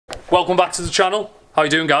Welcome back to the channel. How you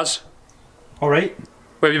doing, guys? Alright.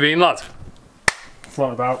 Where have you been, lad?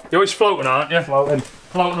 Floating about. You're always floating, aren't you?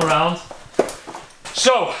 Floating around.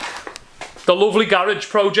 So, the lovely garage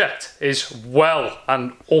project is well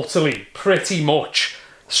and utterly, pretty much,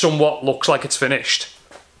 somewhat looks like it's finished.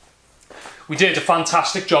 We did a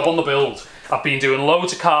fantastic job on the build. I've been doing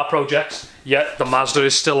loads of car projects, yet the Mazda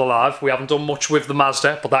is still alive. We haven't done much with the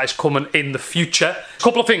Mazda, but that is coming in the future. A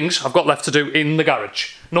couple of things I've got left to do in the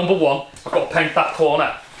garage. Number one, I've got to paint that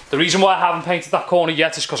corner. The reason why I haven't painted that corner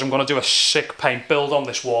yet is because I'm going to do a sick paint build on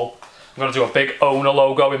this wall. I'm going to do a big OWNA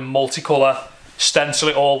logo in multicolour, stencil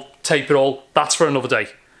it all, tape it all. That's for another day.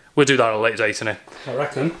 We'll do that at a later date, innit? I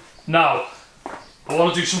reckon. Now, I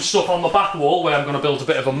want to do some stuff on the back wall where I'm going to build a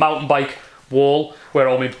bit of a mountain bike wall where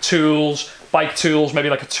all my tools, bike tools, maybe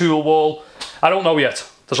like a tool wall. I don't know yet.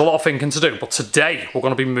 There's a lot of thinking to do, but today we're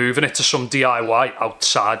going to be moving it to some DIY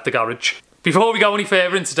outside the garage. Before we go any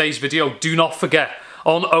further in today's video, do not forget,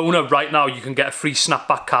 on OWNA right now you can get a free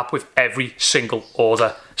snapback cap with every single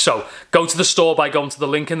order. So go to the store by going to the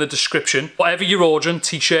link in the description. Whatever you're ordering,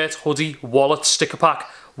 t-shirt, hoodie, wallet, sticker pack,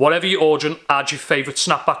 whatever you're ordering, add your favourite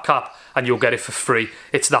snapback cap and you'll get it for free.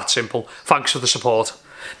 It's that simple. Thanks for the support.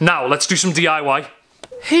 Now let's do some DIY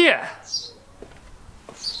here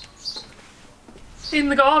in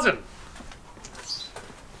the garden.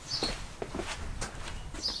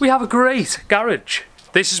 We have a great garage.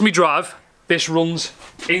 This is my drive. This runs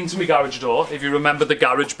into my garage door. If you remember the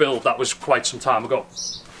garage build, that was quite some time ago.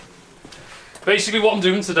 Basically what I'm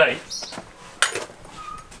doing today,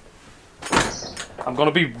 I'm going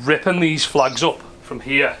to be ripping these flags up from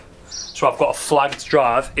here. So I've got a flagged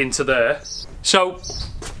drive into there. So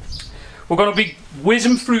we're going to be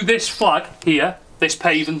whizzing through this flag here, this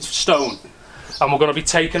paving stone, and we're going to be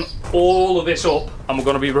taking all of this up and we're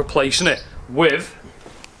going to be replacing it with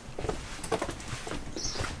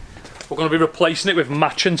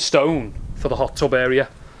matching stone for the hot tub area.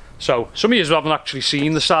 So some of you haven't actually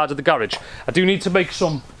seen the side of the garage. I do need to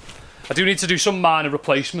do some minor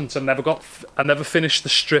replacements. I never finished the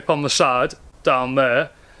strip on the side down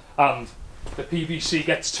there, and the PVC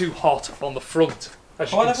gets too hot on the front.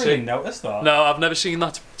 Oh, I never even noticed that. No, I've never seen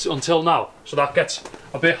that until now. So that gets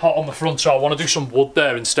a bit hot on the front, so I want to do some wood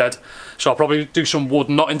there instead. So I'll probably do some wood,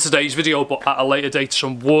 not in today's video, but at a later date,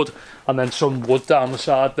 some wood, and then some wood down the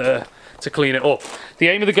side there to clean it up. The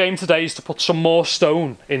aim of the game today is to put some more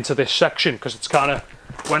stone into this section, because it's kind of,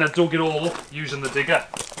 when I dug it all up using the digger,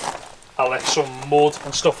 I left some mud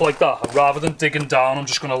and stuff like that. And rather than digging down, I'm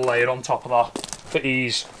just going to lay it on top of that for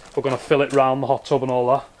ease. We're going to fill it round the hot tub and all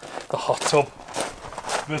that. The hot tub.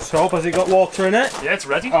 The tub, has it got water in it? Yeah, it's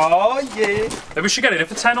ready. Oh yeah. Maybe we should get it in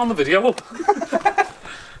for 10 on the video.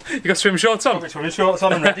 You got swim shorts on? Got my swimming shorts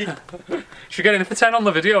on and ready. Should we get in for 10 on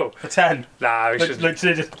the video? For 10? Nah, we should.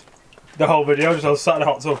 Literally just the whole video, just all sat in the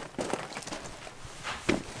hot tub.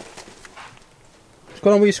 What's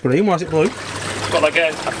going on with your screen? Why is it blue? It's got like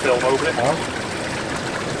a film over it. Oh.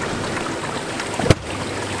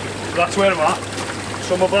 That's where I'm at.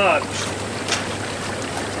 Summer vibes.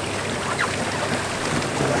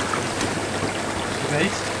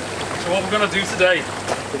 So what we're going to do today,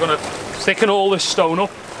 we're going to thicken all this stone up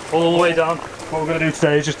all the way down. What we're going to do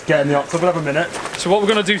today is just get in the hot tub and have a minute. So what we're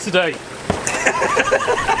going to do today,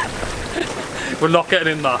 we're not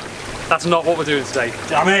getting in that. That's not what we're doing today.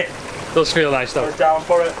 Damn it! Does feel nice though. We're down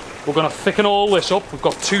for it. We're going to thicken all this up. We've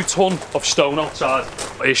got 2 ton of stone outside.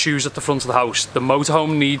 Issues at the front of the house. The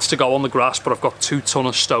motorhome needs to go on the grass, but I've got 2 ton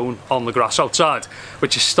of stone on the grass outside,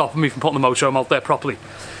 which is stopping me from putting the motorhome out there properly.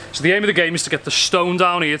 So the aim of the game is to get the stone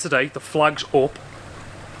down here today, the flags up,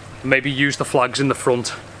 maybe use the flags in the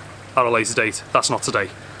front at a later date. That's not today.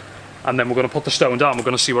 And then we're going to put the stone down, we're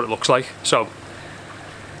going to see what it looks like. So,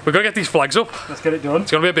 we're going to get these flags up. Let's get it done.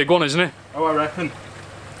 It's going to be a big one, isn't it? Oh, I reckon.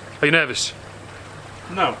 Are you nervous?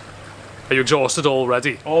 No. Are you exhausted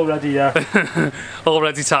already? Already, yeah.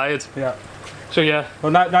 Already tired? Yeah. So yeah.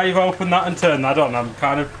 Well, now you've opened that and turned that on, I'm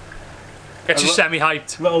kind of... Gets you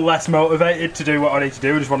semi-hyped. A little less motivated to do what I need to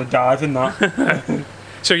do, I just want to dive in that.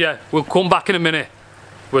 So yeah, we'll come back in a minute.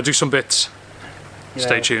 We'll do some bits. Yeah.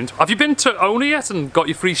 Stay tuned. Have you been to OWNA yet and got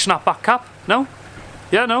your free snapback cap? No?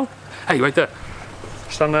 Yeah, no? Hey, right there.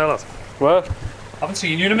 Stand there, lad. Where? Haven't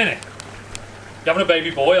seen you in a minute. You're having a baby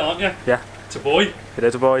boy, aren't you? Yeah. It's a boy. It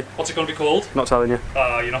is a boy. What's it going to be called? Not telling you.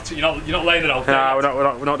 You're not laying it out there.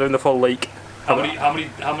 No, we're not doing the full leak. How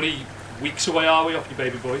many weeks away are we off your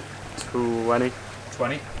baby boy? 20.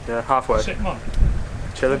 20? Yeah, halfway. Sick, man.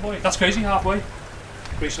 Chilling. That's crazy, halfway.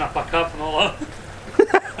 Free snapback cap and all that.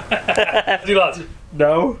 Do that?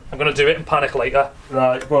 No. I'm going to do it and panic later.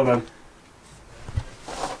 Right, well then.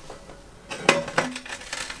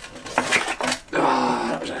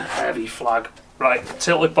 heavy flag. Right,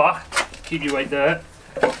 tilt it back, keep your weight there.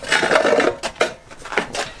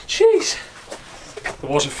 Jeez. There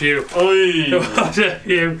was a few. Oy. There was a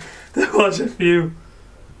few. There was a few.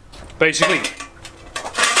 Basically,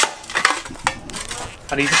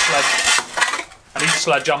 I need a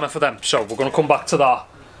sledgehammer for them. So we're going to come back to that,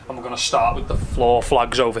 and we're going to start with the floor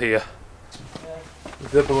flags over here.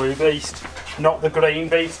 The blue beast, not the green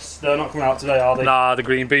beasts. They're not coming out today, are they? Nah, the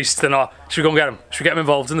green beasts, they're not. Should we go and get them? Should we get them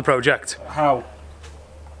involved in the project? How?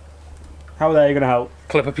 How are they going to help?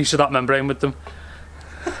 Clip a piece of that membrane with them.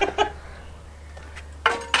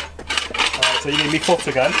 So you need me foot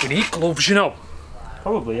again? We need gloves, you know.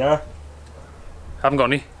 Probably, yeah. Haven't got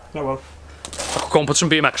any. No, well. I could go and put some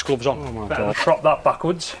BMX gloves on. Oh my Better God. prop that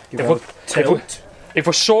backwards. Tilt. If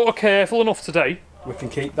we're sort of careful enough today, We can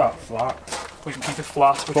keep that flat. we can keep it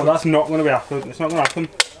flat. But that's not going to be happen. It's not going to happen.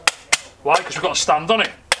 Why? Because we've got a stand on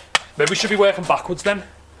it. Maybe we should be working backwards then.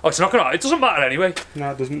 Oh, it's not going to. It doesn't matter anyway.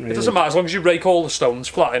 No, it doesn't really. It doesn't matter as long as you rake all the stones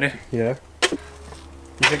flat, innit? Yeah.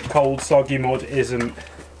 You think cold, soggy mud isn't...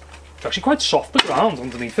 It's actually quite soft, the ground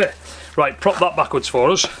underneath it. Right, prop that backwards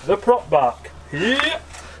for us. The prop back. Yeah.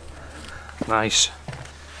 Nice.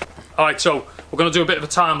 Alright, so we're going to do a bit of a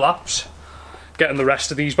time lapse, getting the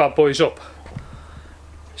rest of these bad boys up.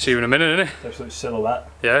 See you in a minute, innit? Absolute silhouette.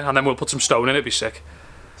 Yeah, and then we'll put some stone in it, be sick.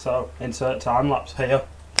 So, insert time lapse here.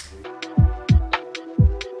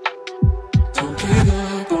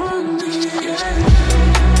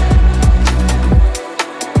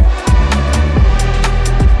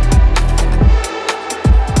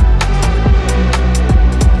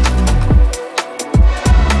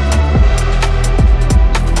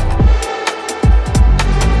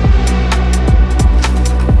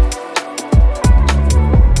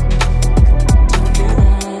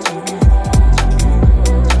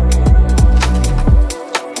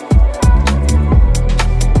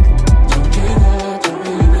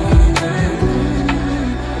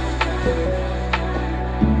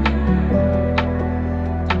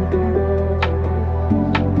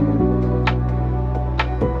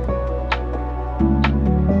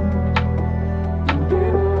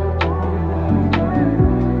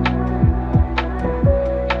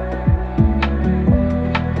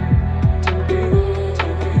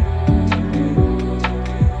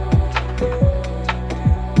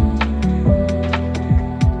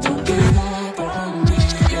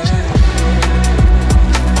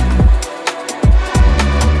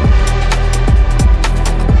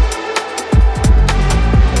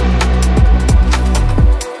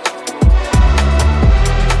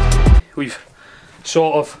 We've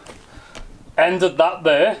sort of ended that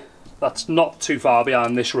there. That's not too far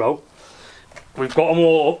behind this row. We've got them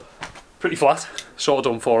all up, pretty flat, sort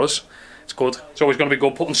of done for us. It's good. It's always going to be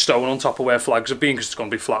good putting stone on top of where flags have been because it's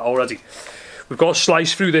going to be flat already. We've got to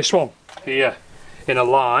slice through this one here in a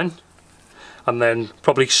line and then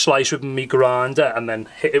probably slice with me grinder and then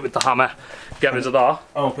hit it with the hammer, get rid of that.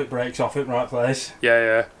 I hope it breaks off in the right place.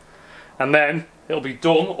 Yeah. And then it'll be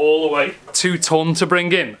done all the way. 2 ton to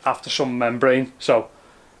bring in after some membrane. So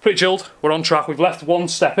pretty chilled, we're on track. We've left one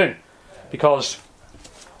step in because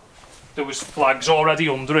there was flags already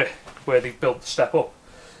under it where they've built the step up.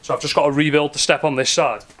 So I've just got to rebuild the step on this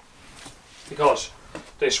side because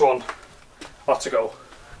this one had to go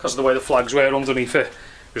because of the way the flags were underneath it.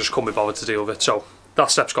 We just couldn't be bothered to deal with it. So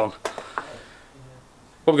that step's gone.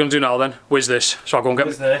 What we're going to do now then, whiz this. So I'll go and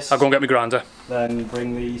get my grinder. Then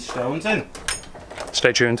bring these stones in.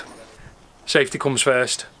 Stay tuned. Safety comes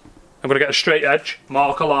first. I'm going to get a straight edge,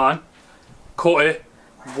 mark a line, cut it,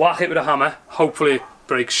 whack it with a hammer, hopefully it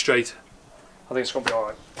breaks straight. I think it's going to be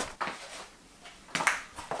alright.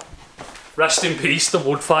 Rest in peace, the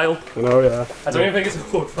wood file. I know, yeah. I don't even think it's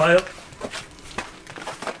a wood file.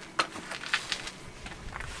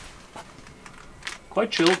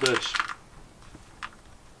 Quite chilled this.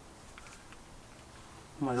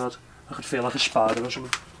 Oh my god, I could feel like a spider or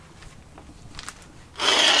something.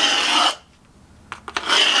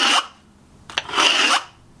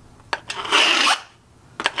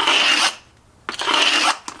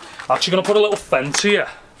 I'm actually going to put a little fence here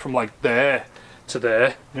from like there to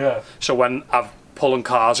there. Yeah. So when I'm pulling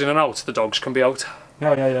cars in and out, the dogs can be out.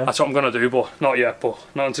 Yeah. That's what I'm going to do, but not yet, but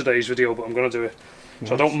not in today's video, but I'm going to do it. Nice.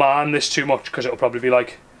 So I don't mind this too much because it'll probably be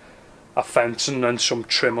like a fence and then some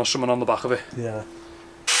trim or something on the back of it. Yeah.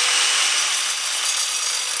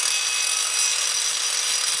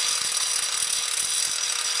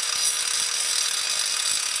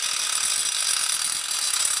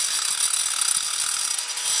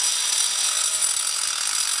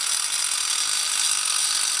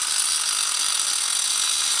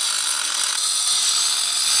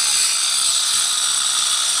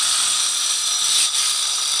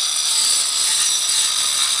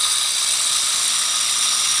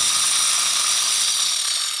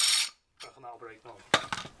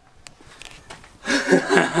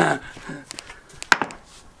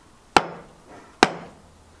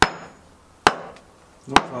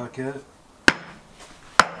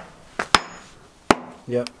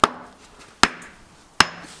 Yep.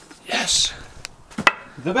 Yes.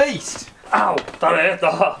 The beast. Ow, that hurt,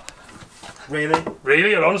 that. Really?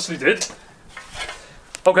 Really, it honestly did.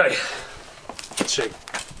 Okay, let's see.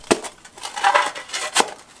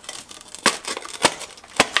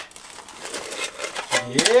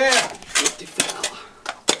 Yeah.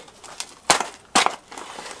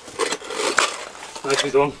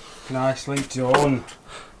 Nicely done. Nicely done.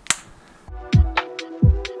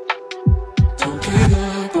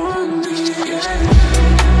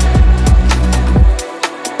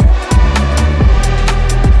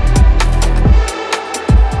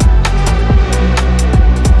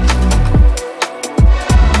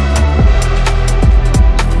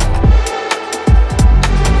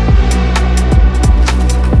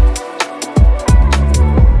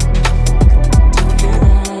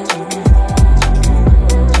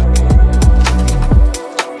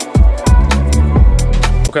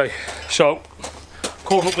 Okay, so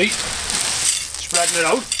currently spreading it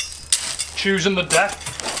out, choosing the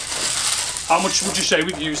depth. How much would you say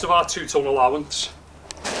we've used of our 2 ton allowance?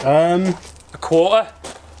 A quarter?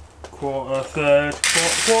 Quarter, a third,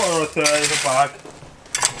 quarter or a third of a bag.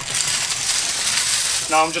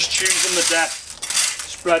 Now I'm just choosing the depth,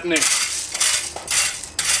 spreading it.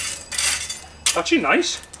 Actually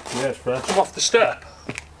nice. Yeah, it's fresh. Come off the step.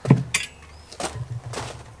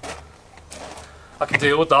 I can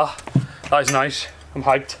deal with that. That is nice. I'm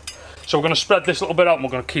hyped. So we're going to spread this little bit out and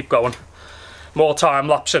we're going to keep going. More time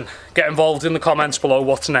lapsing. Get involved in the comments below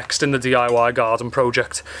what's next in the DIY garden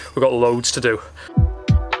project. We've got loads to do.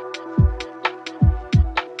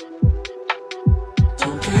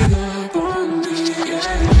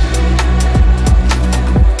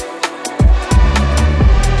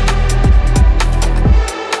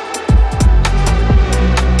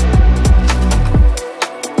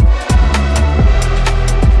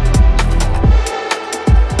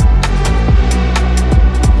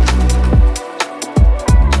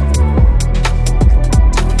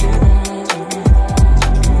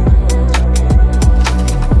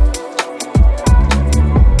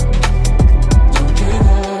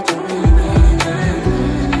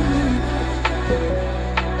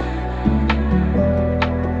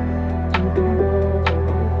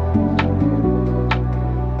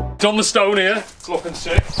 Done the stone here, it's looking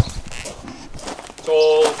sick. It's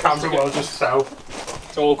all Camera well just fell.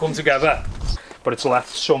 It's all come together. But it's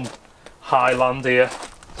left some high land here,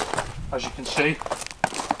 as you can see.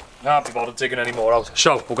 Can't be bothered digging any more out.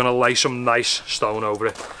 So we're gonna lay some nice stone over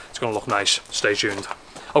it. It's gonna look nice, stay tuned.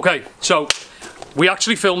 Okay, so we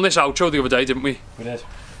actually filmed this outro the other day, didn't we? We did.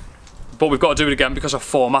 But we've got to do it again because I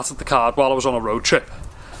formatted the card while I was on a road trip.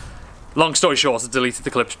 Long story short, I deleted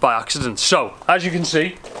the clips by accident. So, as you can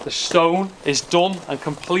see, the stone is done and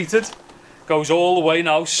completed. Goes all the way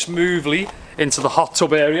now smoothly into the hot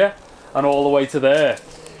tub area and all the way to there.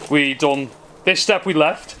 We done this step we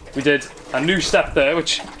left. We did a new step there,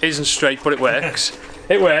 which isn't straight, but it works.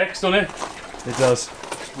 It works, doesn't it? It does.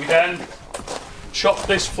 We then chopped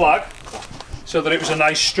this flag so that it was a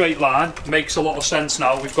nice straight line. Makes a lot of sense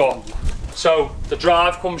now. We've got, so the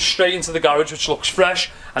drive comes straight into the garage, which looks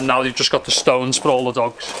fresh. And now they've just got the stones for all the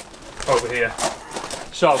dogs over here.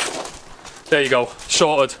 So, there you go,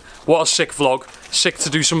 sorted. What a sick vlog. Sick to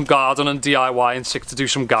do some garden and DIY and sick to do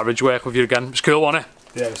some garage work with you again. It's cool, wasn't it?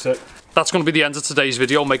 Yeah, it was sick. That's going to be the end of today's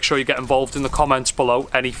video. Make sure you get involved in the comments below.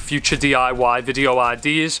 Any future DIY video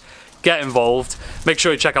ideas, get involved. Make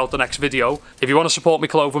sure you check out the next video. If you want to support my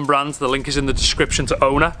clothing brand, the link is in the description to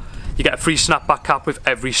OWNA. You get a free snapback cap with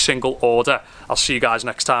every single order. I'll see you guys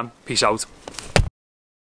next time. Peace out.